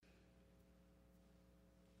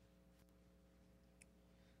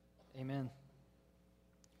Amen.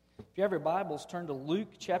 If you have your Bibles, turn to Luke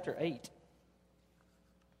chapter 8.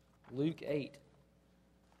 Luke 8.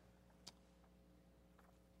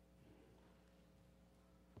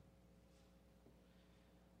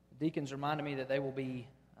 The deacons reminded me that they will be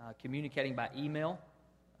communicating by email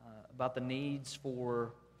about the needs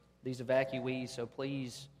for these evacuees, so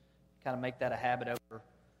please kind of make that a habit over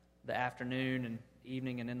the afternoon and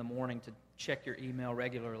evening and in the morning to check your email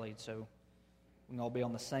regularly so we can all be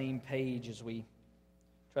on the same page as we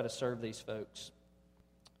try to serve these folks.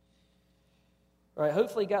 All right,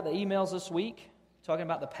 hopefully you got the emails this week talking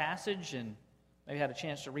about the passage and maybe had a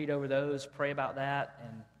chance to read over those, pray about that.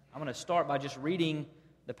 And I'm going to start by just reading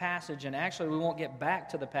the passage, and actually we won't get back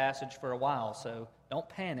to the passage for a while, so don't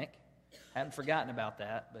panic. I haven't forgotten about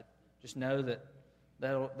that, but just know that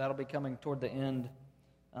that'll be coming toward the end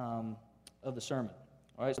of the sermon.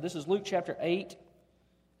 All right, so this is Luke chapter 8,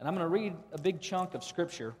 and I'm going to read a big chunk of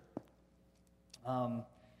Scripture. And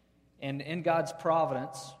in God's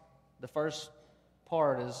providence, the first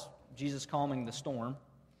part is Jesus calming the storm.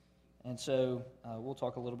 And so we'll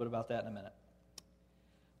talk a little bit about that in a minute.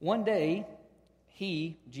 One day,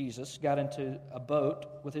 he, Jesus, got into a boat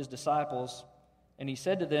with his disciples, and he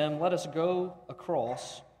said to them, "Let us go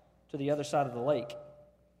across to the other side of the lake."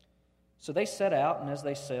 So they set out, and as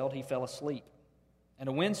they sailed, he fell asleep. And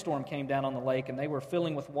a windstorm came down on the lake, and they were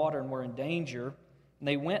filling with water and were in danger. And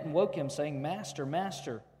they went and woke him, saying, "Master,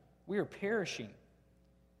 Master, we are perishing."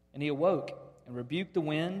 And he awoke and rebuked the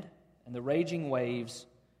wind and the raging waves,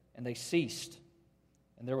 and they ceased,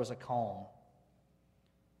 and there was a calm.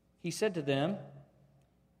 He said to them,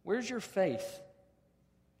 "Where's your faith?"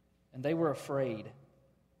 And they were afraid,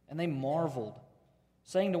 and they marveled,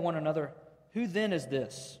 saying to one another, "Who then is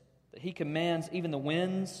this, that he commands even the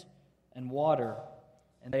winds and water,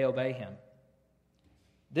 and they obey him?"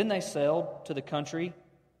 Then they sailed to the country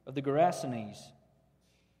of the Gerasenes,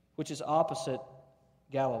 which is opposite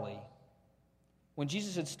Galilee. When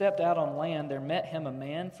Jesus had stepped out on land, there met him a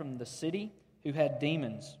man from the city who had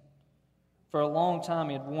demons. For a long time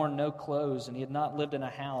he had worn no clothes, and he had not lived in a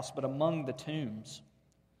house, but among the tombs.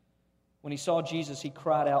 When he saw Jesus, he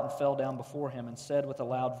cried out and fell down before him and said with a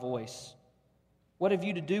loud voice, "What have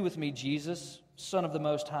you to do with me, Jesus, Son of the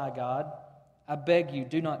Most High God? I beg you,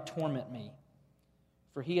 do not torment me."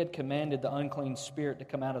 For he had commanded the unclean spirit to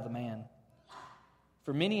come out of the man.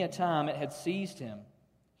 For many a time it had seized him.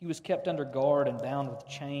 He was kept under guard and bound with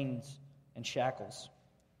chains and shackles.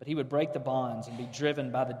 But he would break the bonds and be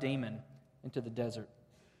driven by the demon into the desert.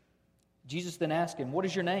 Jesus then asked him, "What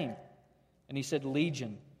is your name?" And he said,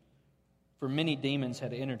 "Legion," for many demons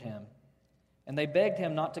had entered him. And they begged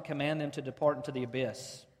him not to command them to depart into the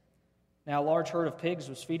abyss. Now a large herd of pigs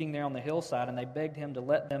was feeding there on the hillside, and they begged him to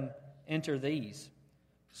let them enter these.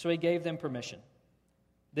 So he gave them permission.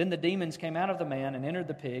 Then the demons came out of the man and entered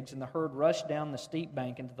the pigs, and the herd rushed down the steep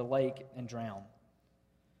bank into the lake and drowned.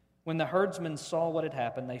 When the herdsmen saw what had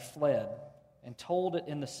happened, they fled and told it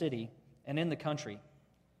in the city and in the country.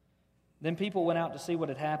 Then people went out to see what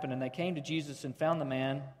had happened, and they came to Jesus and found the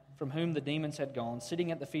man from whom the demons had gone,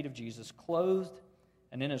 sitting at the feet of Jesus, clothed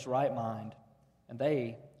and in his right mind, and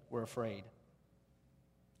they were afraid.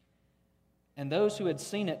 And those who had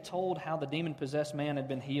seen it told how the demon-possessed man had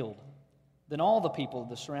been healed. Then all the people of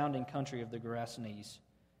the surrounding country of the Gerasenes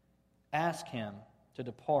asked him to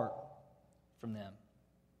depart from them,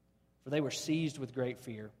 for they were seized with great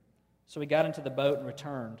fear. So he got into the boat and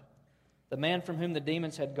returned. The man from whom the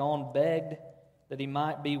demons had gone begged that he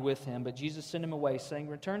might be with him, but Jesus sent him away, saying,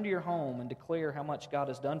 "Return to your home and declare how much God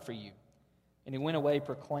has done for you." And he went away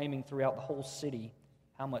proclaiming throughout the whole city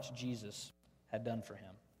how much Jesus had done for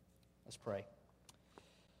him. Let's pray.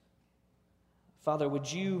 Father,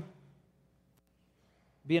 would you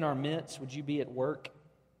be in our midst? Would you be at work?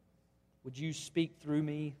 Would you speak through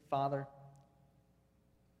me, Father?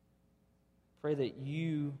 Pray that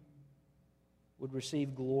you would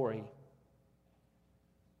receive glory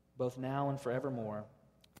both now and forevermore.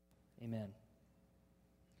 Amen.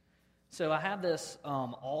 So I have this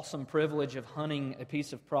awesome privilege of hunting a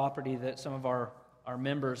piece of property that some of our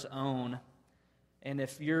members own. And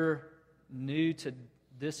if you're new to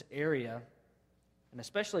this area, and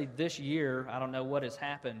especially this year, I don't know what has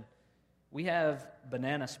happened, we have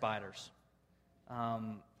banana spiders.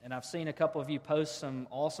 And I've seen a couple of you post some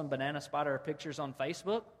awesome banana spider pictures on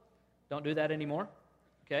Facebook. Don't do that anymore,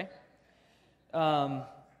 okay?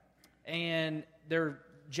 And they're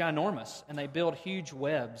ginormous, and they build huge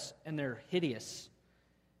webs, and they're hideous,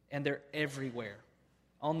 and they're everywhere.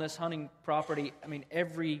 On this hunting property,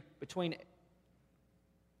 between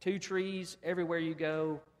two trees, everywhere you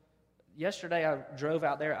go, yesterday I drove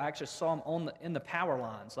out there. I actually saw them in the power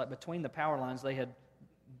lines, like between the power lines. They had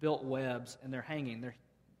built webs, and they're hanging.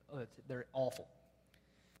 They're awful.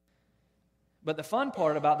 But the fun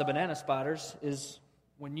part about the banana spiders is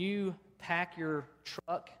when you pack your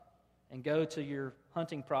truck and go to your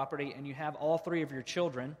hunting property and you have all three of your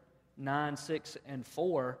children, 9, 6, and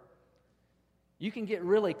 4, you can get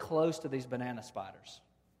really close to these banana spiders,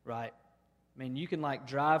 right? I mean, you can like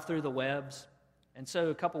drive through the webs. And so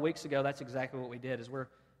a couple weeks ago, that's exactly what we did. As we're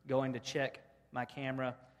going to check my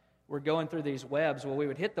camera, we're going through these webs. Well, we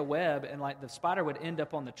would hit the web, and like the spider would end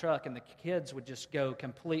up on the truck, and the kids would just go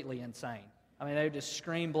completely insane. I mean, they would just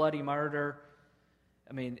scream bloody murder.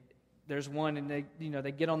 I mean, there's one, and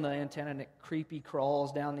they get on the antenna, and it creepy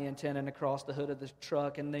crawls down the antenna and across the hood of the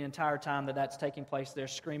truck, and the entire time that's taking place, they're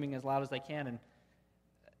screaming as loud as they can. And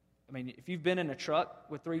I mean, if you've been in a truck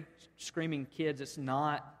with 3 screaming kids, it's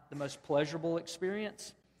not the most pleasurable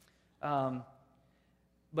experience.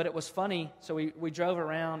 But it was funny. So we drove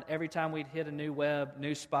around. Every time we'd hit a new web,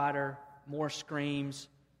 new spider, more screams.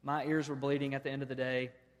 My ears were bleeding at the end of the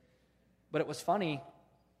day. But it was funny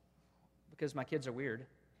because my kids are weird.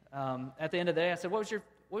 At the end of the day, I said, what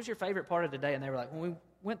was your favorite part of the day? And they were like, when we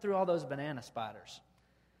went through all those banana spiders,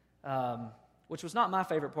 which was not my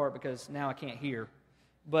favorite part because now I can't hear.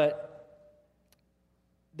 But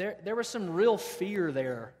there was some real fear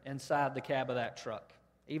there inside the cab of that truck.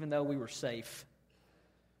 Even though we were safe,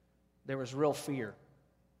 there was real fear.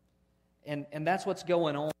 And that's what's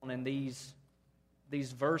going on in these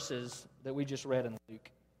verses that we just read in Luke.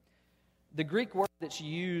 The Greek word that's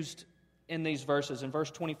used in these verses, in verse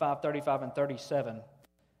 25, 35, and 37,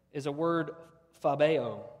 is a word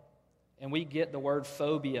phobeo. And we get the word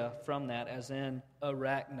phobia from that, as in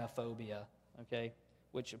arachnophobia, okay,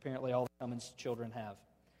 which apparently all the Cummins children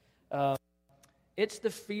have. It's the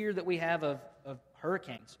fear that we have of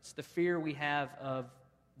hurricanes. It's the fear we have of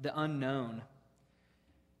the unknown.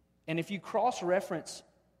 And if you cross-reference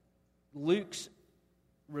Luke's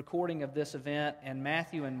recording of this event and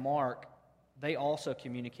Matthew and Mark, they also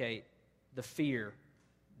communicate the fear,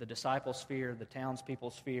 the disciples' fear, the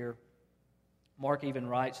townspeople's fear. Mark even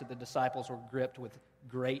writes that the disciples were gripped with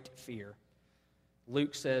great fear.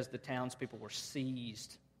 Luke says the townspeople were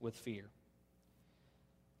seized with fear.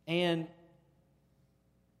 And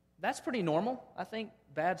that's pretty normal. I think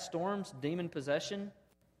bad storms, demon possession,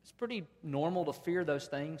 it's pretty normal to fear those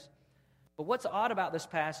things. But what's odd about this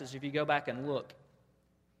passage, if you go back and look,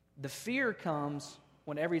 the fear comes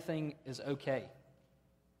when everything is okay.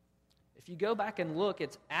 If you go back and look,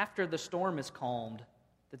 it's after the storm is calmed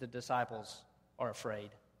that the disciples are afraid.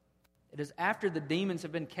 It is after the demons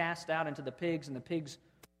have been cast out into the pigs and the pigs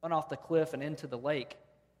run off the cliff and into the lake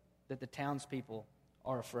that the townspeople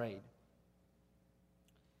are afraid.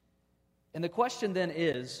 And the question then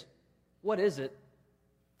is, what is it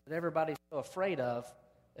that everybody's so afraid of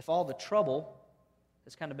if all the trouble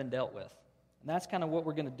has kind of been dealt with? And that's kind of what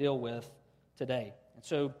we're going to deal with today. And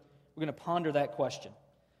so we're going to ponder that question.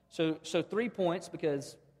 So 3 points,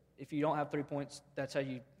 because if you don't have 3 points, that's how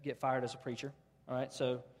you get fired as a preacher. All right,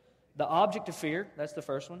 so the object of fear, that's the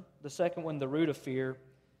first one. The second one, the root of fear.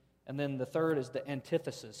 And then the third is the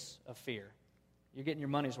antithesis of fear. You're getting your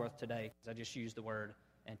money's worth today, because I just used the word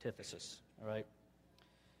antithesis. All right?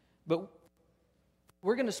 But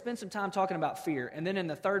we're going to spend some time talking about fear. And then in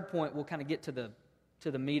the third point, we'll kind of get to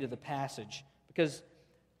the meat of the passage. Because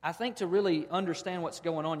I think to really understand what's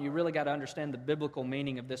going on, you really got to understand the biblical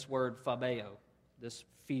meaning of this word phobeo, this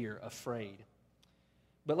fear, afraid.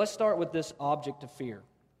 But let's start with this object of fear,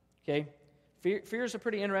 okay? Fear is a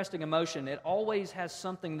pretty interesting emotion. It always has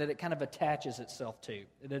something that it kind of attaches itself to,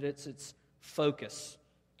 that it's its focus,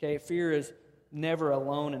 okay? Fear is never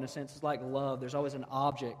alone in a sense. It's like love. There's always an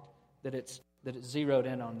object that it's zeroed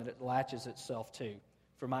in on, that it latches itself to.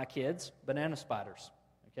 For my kids, banana spiders,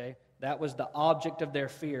 okay? That was the object of their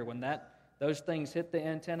fear. When those things hit the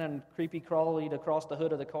antenna and creepy crawlied across the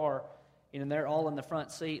hood of the car, and they're all in the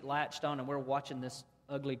front seat latched on, and we're watching this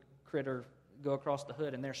ugly critter go across the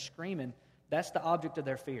hood, and they're screaming. That's the object of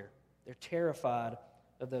their fear. They're terrified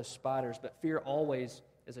of those spiders, but fear always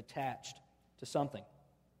is attached to something.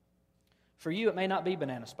 For you, it may not be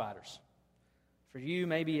banana spiders. For you,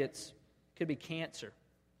 maybe it could be cancer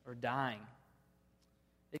or dying.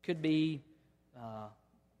 It could be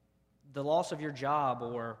the loss of your job,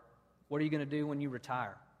 or what are you going to do when you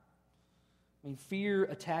retire? I mean, fear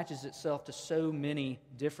attaches itself to so many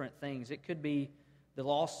different things. It could be the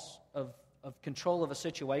loss of control of a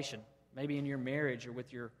situation, maybe in your marriage or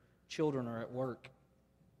with your children or at work.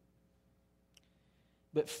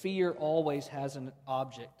 But fear always has an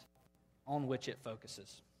object on which it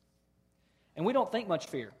focuses. And we don't think much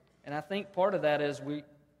fear. And I think part of that is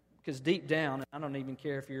because deep down, and I don't even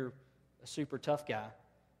care if you're a super tough guy,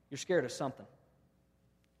 you're scared of something.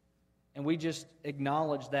 And we just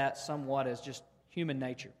acknowledge that somewhat as just human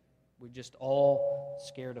nature. We're just all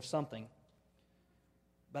scared of something.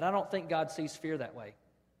 But I don't think God sees fear that way.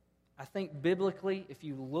 I think biblically, if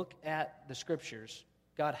you look at the Scriptures,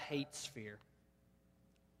 God hates fear.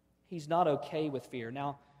 He's not okay with fear.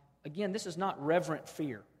 Now, again, this is not reverent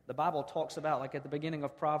fear. The Bible talks about, like at the beginning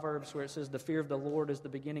of Proverbs, where it says the fear of the Lord is the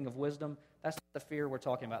beginning of wisdom. That's not the fear we're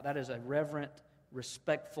talking about. That is a reverent,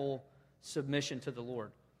 respectful submission to the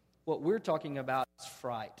Lord. What we're talking about is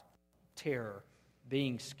fright, terror,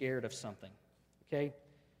 being scared of something. Okay?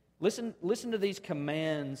 Listen to these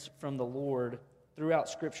commands from the Lord throughout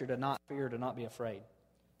Scripture to not fear, to not be afraid.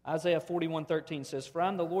 Isaiah 41:13 says, "For I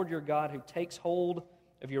am the Lord your God who takes hold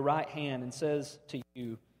of your right hand and says to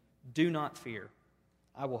you, do not fear,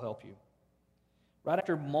 I will help you." Right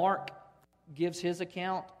after Mark gives his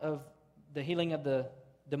account of the healing of the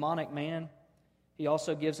demonic man, he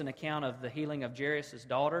also gives an account of the healing of Jairus'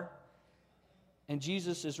 daughter. And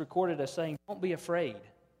Jesus is recorded as saying, don't be afraid,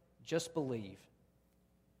 just believe.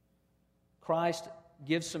 Christ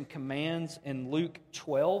gives some commands in Luke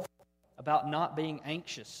 12 about not being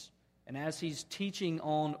anxious. And as he's teaching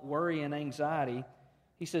on worry and anxiety,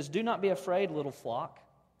 he says, do not be afraid, little flock,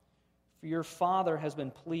 for your Father has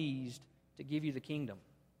been pleased to give you the kingdom.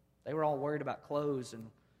 They were all worried about clothes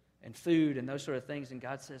and food and those sort of things, and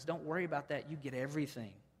God says, don't worry about that. You get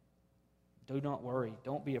everything. Do not worry.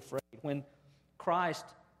 Don't be afraid. When Christ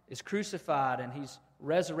is crucified and he's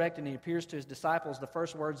resurrected and he appears to his disciples, the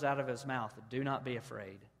first words out of his mouth, do not be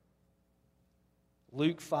afraid.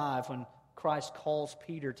 Luke 5, when Christ calls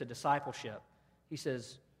Peter to discipleship, he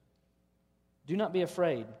says, do not be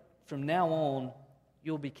afraid. From now on,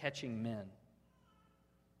 you'll be catching men.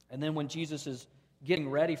 And then when Jesus is getting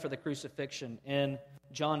ready for the crucifixion in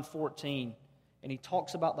John 14, and he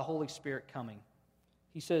talks about the Holy Spirit coming,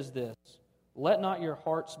 he says this, let not your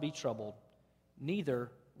hearts be troubled,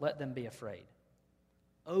 neither let them be afraid.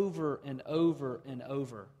 Over and over and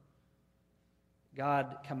over,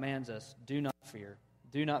 God commands us, do not fear,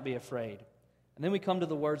 do not be afraid. And then we come to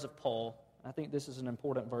the words of Paul. I think this is an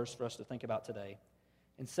important verse for us to think about today.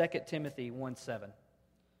 In 2 Timothy 1:7,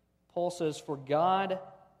 Paul says, for God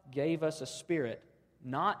gave us a spirit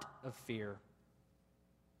not of fear,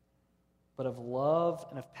 but of love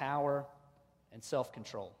and of power and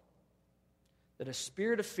self-control. That a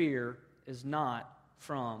spirit of fear is not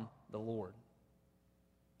from the Lord.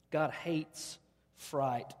 God hates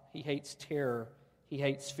fright. He hates terror. He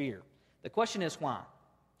hates fear. The question is why?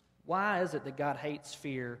 Why is it that God hates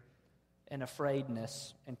fear and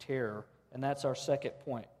afraidness and terror? And that's our second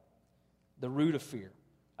point, the root of fear.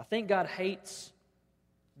 I think God hates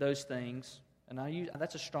those things, and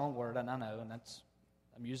that's a strong word, and I know, and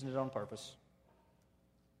I'm using it on purpose.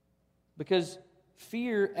 Because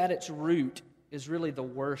fear at its root is really the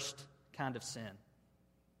worst kind of sin.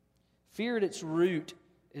 Fear at its root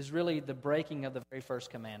is really the breaking of the very first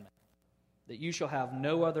commandment, that you shall have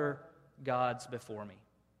no other gods before me.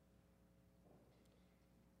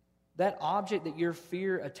 That object that your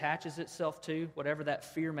fear attaches itself to, whatever that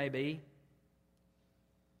fear may be,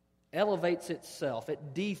 elevates itself.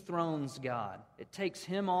 It dethrones God. It takes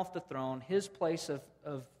him off the throne, his place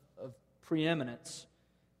of preeminence,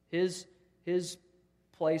 his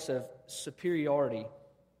place of superiority,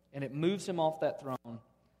 and it moves him off that throne,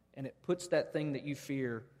 and it puts that thing that you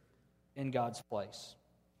fear in God's place.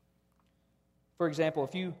 For example,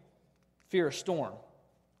 if you fear a storm,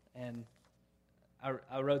 and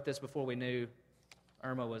I wrote this before we knew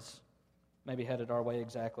Irma was maybe headed our way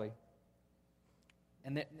exactly.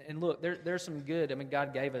 And look, there's some good. I mean,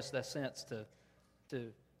 God gave us that sense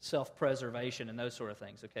to self-preservation and those sort of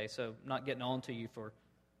things, okay? So I'm not getting on to you for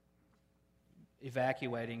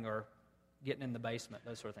evacuating or getting in the basement,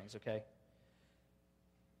 those sort of things, okay?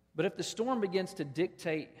 But if the storm begins to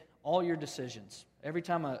dictate all your decisions, every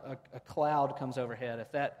time a cloud comes overhead,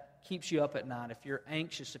 if that keeps you up at night, if you're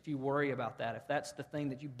anxious, if you worry about that, if that's the thing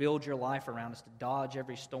that you build your life around, is to dodge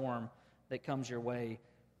every storm that comes your way,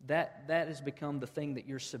 that has become the thing that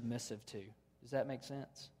you're submissive to. Does that make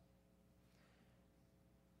sense?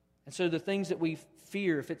 And so the things that we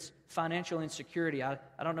fear, if it's financial insecurity, I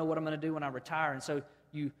don't know what I'm going to do when I retire, and so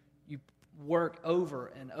you work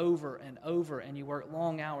over and over and over, and you work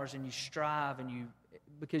long hours, and you strive, and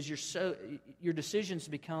because your decisions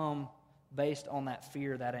become based on that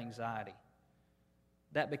fear, that anxiety.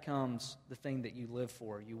 That becomes the thing that you live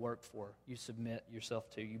for, you work for, you submit yourself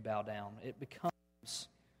to, you bow down. It becomes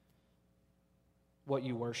what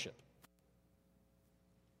you worship.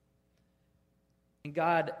 And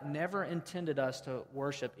God never intended us to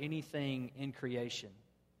worship anything in creation.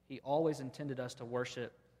 He always intended us to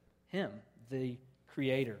worship Him, the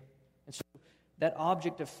Creator. And so that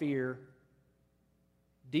object of fear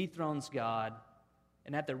dethrones God,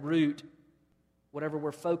 and at the root, whatever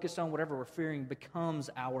we're focused on, whatever we're fearing, becomes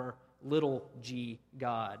our little g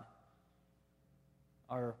God,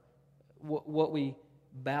 what we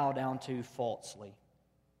bow down to falsely.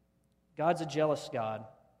 God's a jealous God,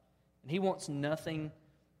 and He wants nothing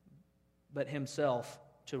but Himself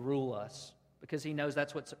to rule us, because He knows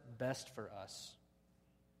that's what's best for us.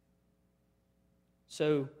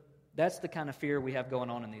 So that's the kind of fear we have going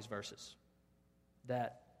on in these verses,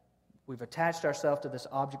 that we've attached ourselves to this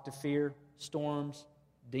object of fear, storms,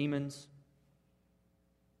 demons,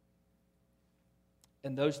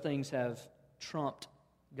 and those things have trumped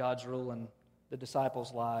God's rule in the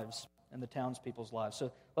disciples' lives and the townspeople's lives.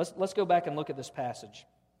 So let's go back and look at this passage.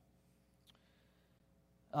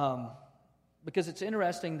 Because it's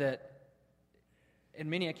interesting that in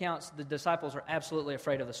many accounts, the disciples are absolutely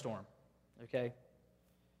afraid of the storm. Okay?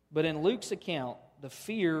 But in Luke's account, the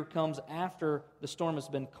fear comes after the storm has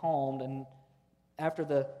been calmed and after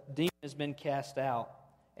the demon has been cast out.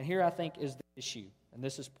 And here I think is the issue. And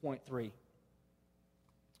this is point 3.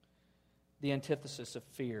 The antithesis of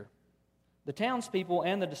fear. The townspeople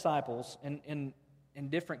and the disciples, in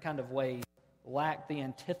different kind of ways, lack the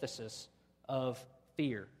antithesis of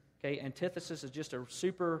fear. Okay, antithesis is just a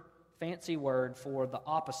super fancy word for the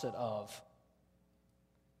opposite of,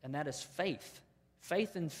 and that is faith.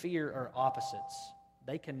 Faith and fear are opposites.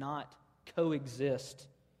 They cannot coexist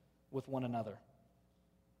with one another.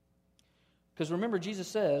 Because remember, Jesus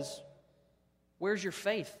says, where's your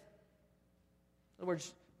faith? In other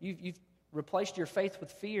words, you've replaced your faith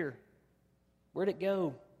with fear. Where'd it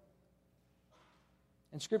go?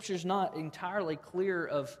 And Scripture's not entirely clear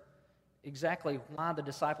of exactly why the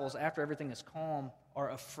disciples, after everything is calm,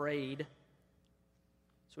 are afraid.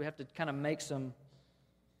 So we have to kind of make some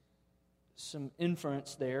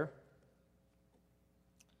inference there.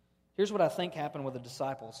 Here's what I think happened with the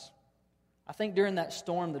disciples. I think during that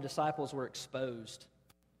storm, the disciples were exposed.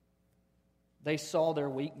 They saw their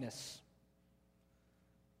weakness.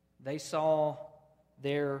 They saw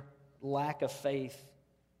their lack of faith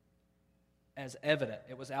as evident.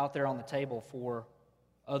 It was out there on the table for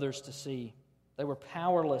others to see. They were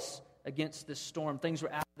powerless against this storm. Things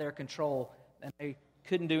were out of their control, and they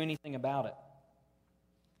couldn't do anything about it.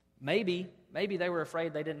 Maybe they were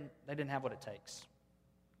afraid they didn't have what it takes.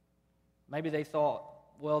 Maybe they thought,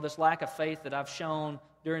 well, this lack of faith that I've shown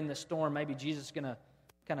during this storm, maybe Jesus is going to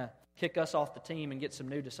kind of kick us off the team and get some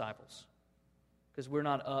new disciples because we're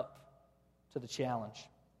not up to the challenge.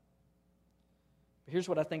 But here's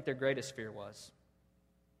what I think their greatest fear was.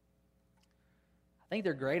 I think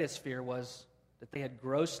their greatest fear was that they had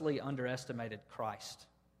grossly underestimated Christ.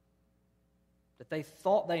 That they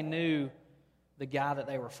thought they knew the guy that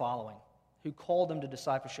they were following, who called them to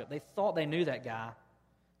discipleship. They thought they knew that guy.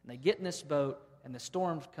 And they get in this boat, and the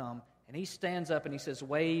storms come, and he stands up and he says,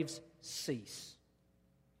 "Waves, cease."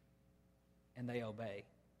 And they obey.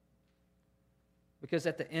 Because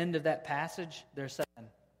at the end of that passage, they're saying,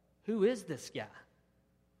 who is this guy?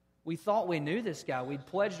 We thought we knew this guy. We'd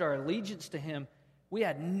pledged our allegiance to him. We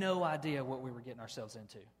had no idea what we were getting ourselves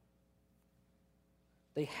into.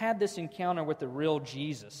 They had this encounter with the real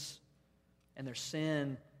Jesus, and their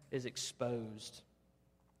sin is exposed.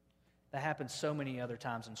 That happens so many other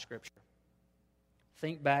times in Scripture.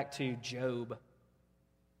 Think back to Job.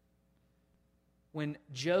 When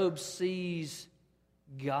Job sees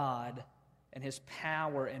God and His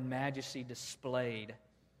power and majesty displayed,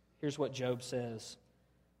 here's what Job says.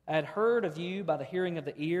 "I had heard of you by the hearing of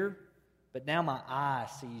the ear, but now my eye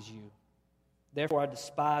sees you. Therefore I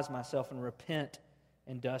despise myself and repent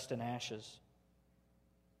in dust and ashes."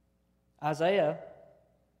 Isaiah,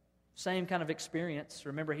 same kind of experience.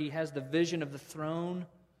 Remember, he has the vision of the throne.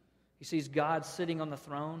 He sees God sitting on the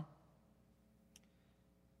throne.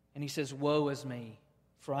 And he says, "Woe is me,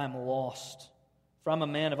 for I am lost. For I am a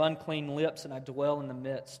man of unclean lips, and I dwell in the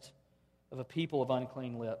midst of a people of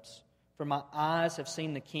unclean lips. For my eyes have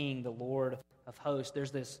seen the King, the Lord of hosts."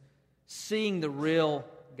 There's this seeing the real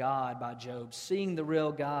God by Job, seeing the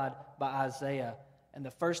real God by Isaiah. And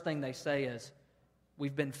the first thing they say is,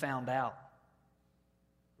 we've been found out.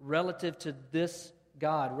 Relative to this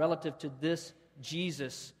God, relative to this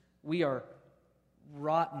Jesus, we are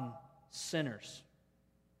rotten sinners.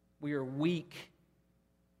 We are weak.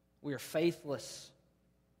 We are faithless.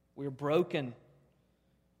 We are broken.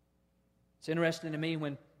 It's interesting to me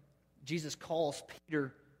when Jesus calls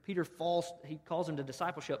Peter falls, he calls him to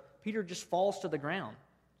discipleship. Peter just falls to the ground.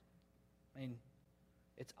 I mean,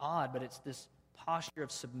 It's odd, but it's this posture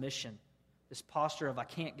of submission, this posture of I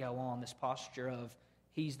can't go on, this posture of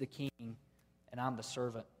He's the king and I'm the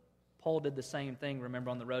servant. Paul did the same thing, remember,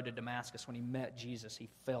 on the road to Damascus. When he met Jesus, he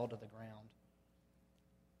fell to the ground.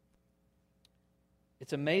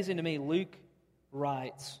 It's amazing to me, Luke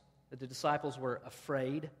writes that the disciples were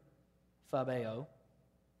afraid, phobeo,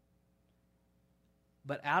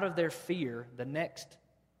 but out of their fear, the next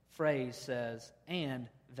phrase says, and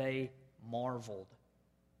they marveled.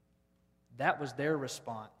 That was their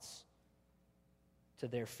response to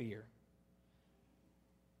their fear.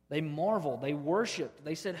 They marveled. They worshiped.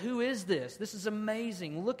 They said, who is this? This is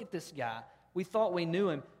amazing. Look at this guy. We thought we knew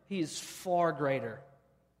him. He is far greater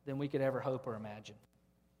than we could ever hope or imagine.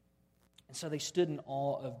 And so they stood in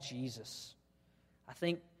awe of Jesus. I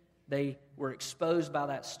think they were exposed by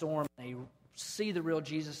that storm. They see the real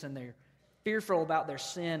Jesus, and they're fearful about their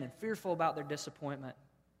sin and fearful about their disappointment.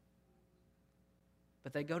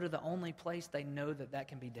 But they go to the only place they know that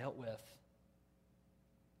can be dealt with.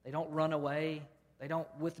 They don't run away. They don't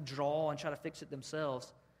withdraw and try to fix it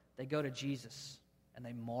themselves. They go to Jesus, and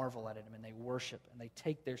they marvel at Him, and they worship, and they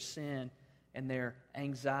take their sin and their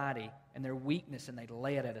anxiety and their weakness, and they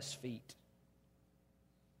lay it at His feet.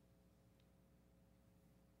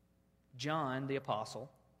 John, the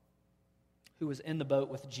apostle, who was in the boat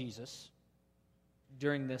with Jesus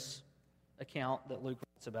during this account that Luke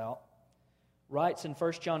writes about, writes in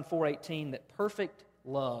 1 John 4:18 that perfect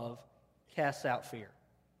love casts out fear.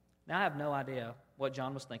 Now, I have no idea what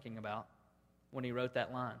John was thinking about when he wrote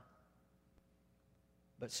that line.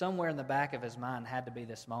 But somewhere in the back of his mind had to be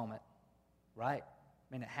this moment, right?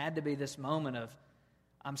 I mean, it had to be this moment of,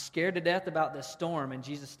 I'm scared to death about this storm, and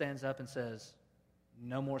Jesus stands up and says,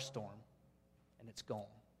 no more storm, and it's gone.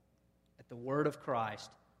 At the word of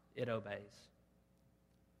Christ, it obeys.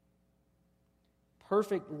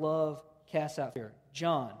 Perfect love casts out fear.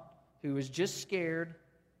 John, who was just scared,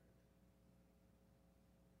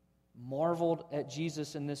 marveled at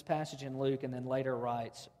Jesus in this passage in Luke, and then later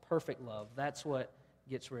writes, perfect love. That's what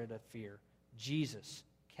gets rid of fear. Jesus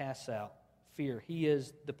casts out fear. He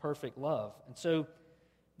is the perfect love. And so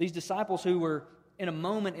these disciples who were in a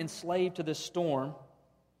moment enslaved to this storm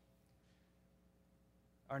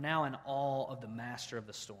are now in awe of the master of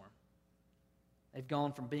the storm. They've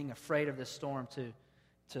gone from being afraid of this storm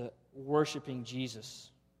to worshiping Jesus.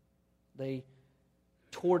 They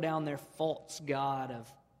tore down their false god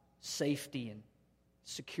of safety and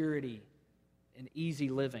security and easy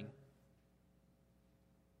living.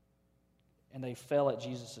 And they fell at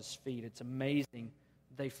Jesus' feet. It's amazing.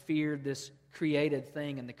 They feared this created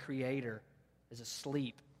thing, and the Creator is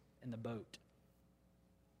asleep in the boat.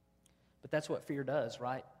 But that's what fear does,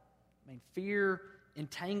 right? I mean, fear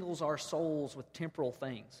entangles our souls with temporal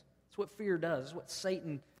things. That's what fear does. It's what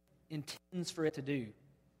Satan intends for it to do.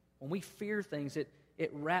 When we fear things,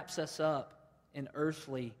 it wraps us up in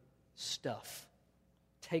earthly stuff.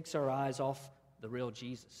 Takes our eyes off the real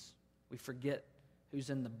Jesus. We forget who's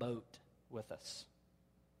in the boat with us.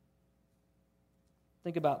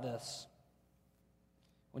 Think about this.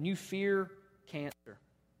 When you fear cancer,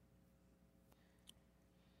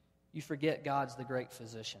 you forget God's the great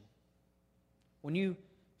physician. When you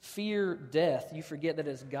fear death, you forget that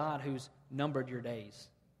it's God who's numbered your days.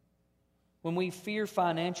 When we fear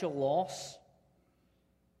financial loss,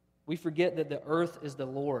 we forget that the earth is the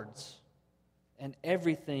Lord's and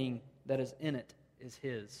everything that is in it is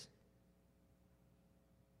His.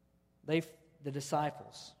 The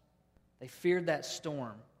disciples, they feared that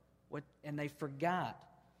storm, and they forgot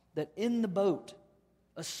that in the boat,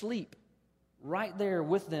 asleep, right there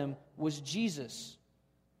with them, was Jesus.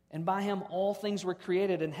 And by Him all things were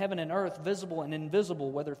created in heaven and earth, visible and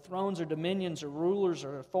invisible, whether thrones or dominions or rulers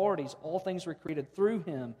or authorities. All things were created through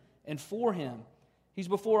Him and for Him. He's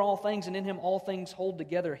before all things, and in Him all things hold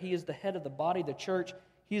together. He is the head of the body, the church.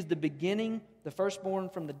 He is the beginning, the firstborn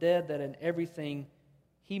from the dead, that in everything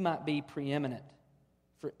He might be preeminent.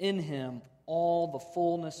 For in Him all the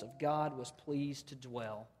fullness of God was pleased to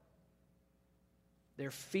dwell.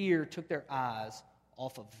 Their fear took their eyes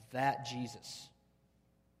off of that Jesus.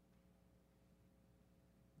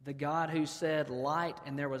 The God who said light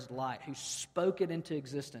and there was light, who spoke it into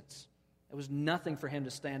existence. It was nothing for Him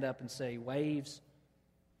to stand up and say, waves,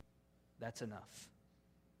 that's enough.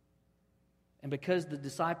 And because the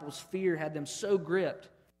disciples' fear had them so gripped,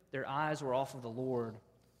 their eyes were off of the Lord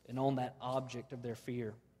and on that object of their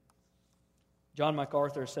fear. John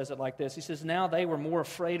MacArthur says it like this. He says, now they were more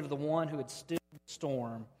afraid of the one who had stilled the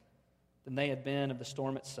storm than they had been of the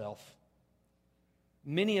storm itself.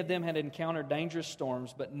 Many of them had encountered dangerous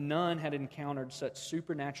storms, but none had encountered such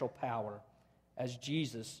supernatural power as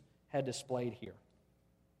Jesus had displayed here.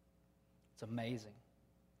 It's amazing.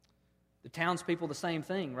 The townspeople, the same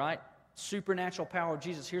thing, right? Supernatural power of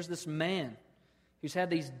Jesus. Here's this man who's had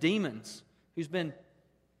these demons, who's been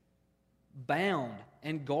bound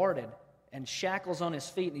and guarded and shackles on his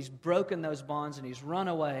feet, and he's broken those bonds, and he's run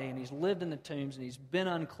away, and he's lived in the tombs, and he's been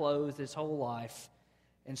unclothed his whole life.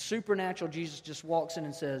 And supernatural Jesus just walks in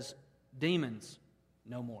and says, demons,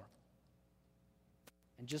 no more.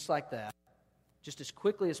 And just like that, just as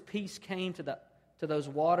quickly as peace came to those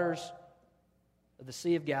waters of the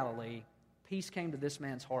Sea of Galilee, peace came to this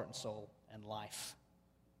man's heart and soul and life.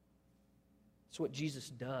 That's what Jesus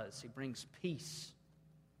does. He brings peace.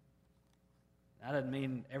 That doesn't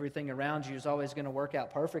mean everything around you is always going to work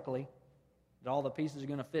out perfectly, that all the pieces are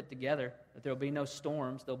going to fit together, that there'll be no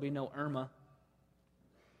storms, there'll be no Irma.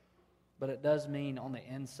 But it does mean on the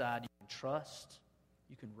inside you can trust,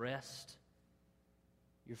 you can rest,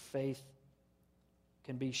 your faith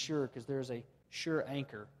can be sure because there's a sure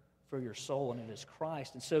anchor for your soul, and it is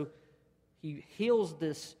Christ. And so he heals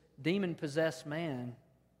this demon-possessed man.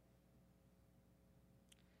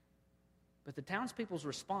 But the townspeople's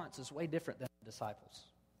response is way different than the disciples.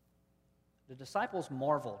 The disciples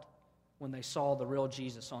marveled when they saw the real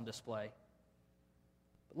Jesus on display.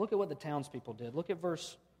 But look at what the townspeople did. Look at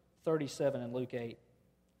verse 37 in Luke 8.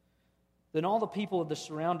 Then all the people of the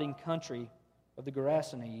surrounding country of the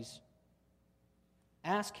Gerasenes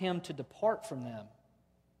asked him to depart from them,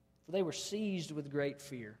 for they were seized with great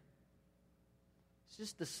fear. It's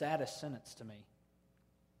just the saddest sentence to me.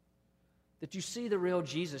 That you see the real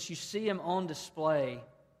Jesus, you see him on display,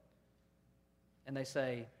 and they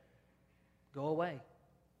say, go away.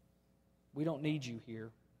 We don't need you here.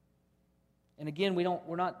 And again,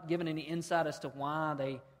 we're not given any insight as to why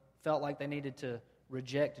they felt like they needed to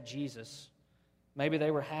reject Jesus. Maybe they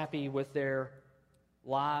were happy with their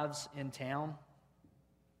lives in town.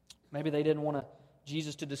 Maybe they didn't want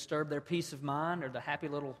Jesus to disturb their peace of mind or the happy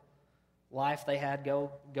little life they had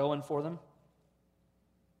going for them.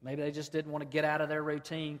 Maybe they just didn't want to get out of their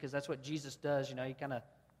routine, because that's what Jesus does. He kind of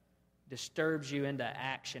disturbs you into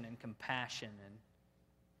action and compassion and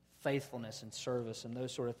faithfulness and service and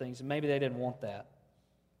those sort of things. And maybe they didn't want that.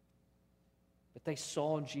 But they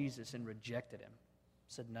saw Jesus and rejected him,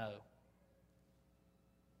 said no.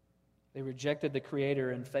 They rejected the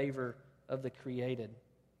Creator in favor of the created,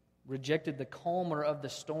 rejected the calmer of the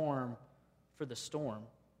storm for the storm.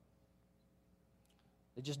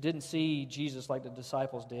 They just didn't see Jesus like the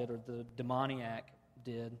disciples did, or the demoniac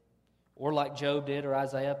did, or like Job did, or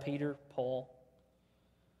Isaiah, Peter, Paul.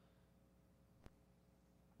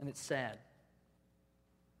 And it's sad.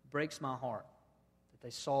 It breaks my heart that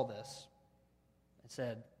they saw this and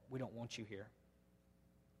said, we don't want you here.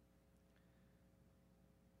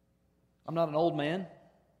 I'm not an old man,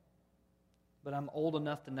 but I'm old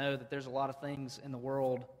enough to know that there's a lot of things in the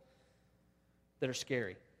world that are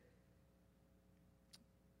scary.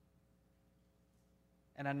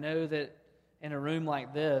 And I know that in a room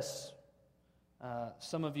like this,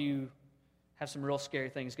 some of you have some real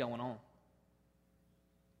scary things going on.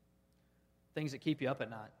 Things that keep you up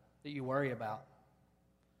at night, that you worry about,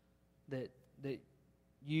 that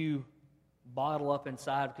you bottle up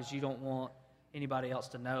inside because you don't want anybody else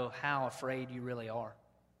to know how afraid you really are.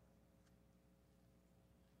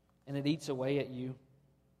 And it eats away at you.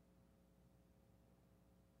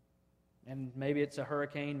 And maybe it's a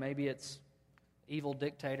hurricane, maybe it's evil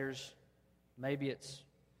dictators, maybe it's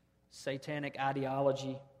satanic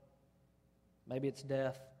ideology, maybe it's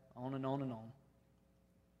death, on and on and on.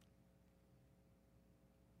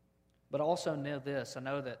 But also know this, I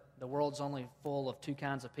know that the world's only full of two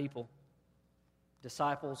kinds of people,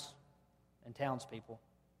 disciples and townspeople,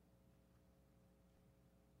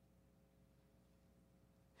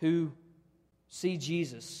 who see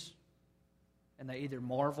Jesus and they either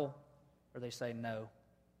marvel or they say, no,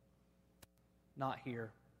 not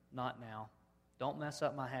here, not now. Don't mess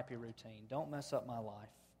up my happy routine. Don't mess up my life.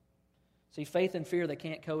 See, faith and fear, they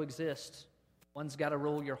can't coexist. One's got to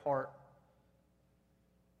rule your heart.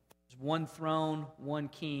 There's one throne, one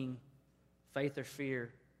king, faith or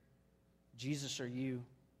fear, Jesus or you.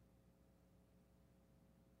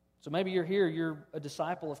 So maybe you're here, you're a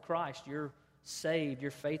disciple of Christ, you're saved,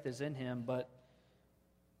 your faith is in him, but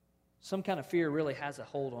some kind of fear really has a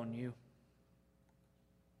hold on you.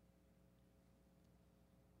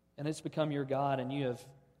 And it's become your God, and you have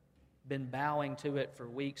been bowing to it for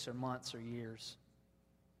weeks or months or years.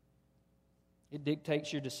 It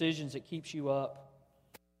dictates your decisions, it keeps you up.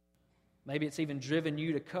 Maybe it's even driven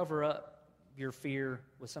you to cover up your fear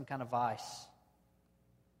with some kind of vice.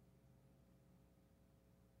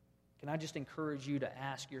 Can I just encourage you to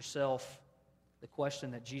ask yourself the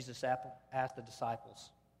question that Jesus asked the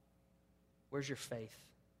disciples? Where's your faith?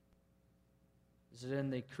 Is it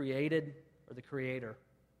in the created or the Creator?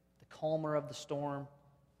 The calmer of the storm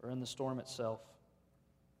or in the storm itself?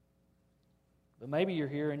 But maybe you're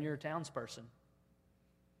here and you're a townsperson.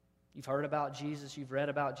 You've heard about Jesus, you've read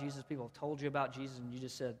about Jesus, people have told you about Jesus, and you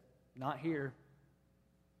just said, not here,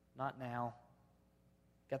 not now.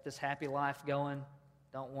 Got this happy life going,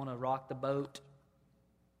 don't want to rock the boat.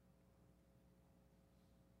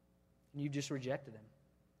 And you just rejected Him.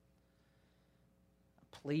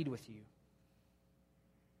 I plead with you.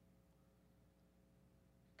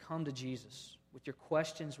 Come to Jesus with your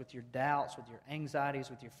questions, with your doubts, with your anxieties,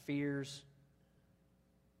 with your fears.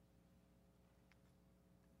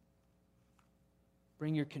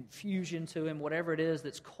 Bring your confusion to Him, whatever it is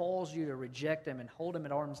that's caused you to reject Him, and hold Him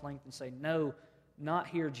at arm's length and say, no, not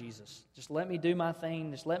here, Jesus. Just let me do my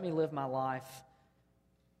thing. Just let me live my life.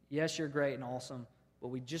 Yes, you're great and awesome, but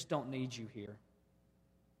we just don't need you here.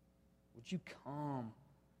 Would you come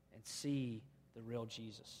and see the real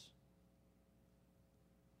Jesus?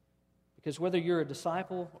 Because whether you're a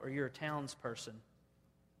disciple or you're a townsperson,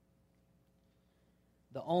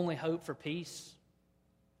 the only hope for peace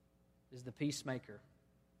is the peacemaker,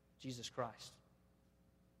 Jesus Christ.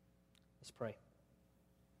 Let's pray.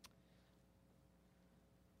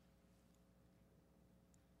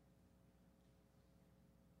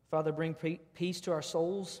 Father, bring peace to our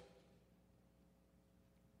souls.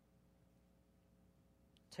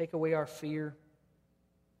 Take away our fear.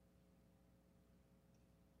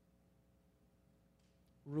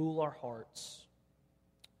 Rule our hearts.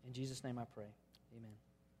 In Jesus' name I pray. Amen.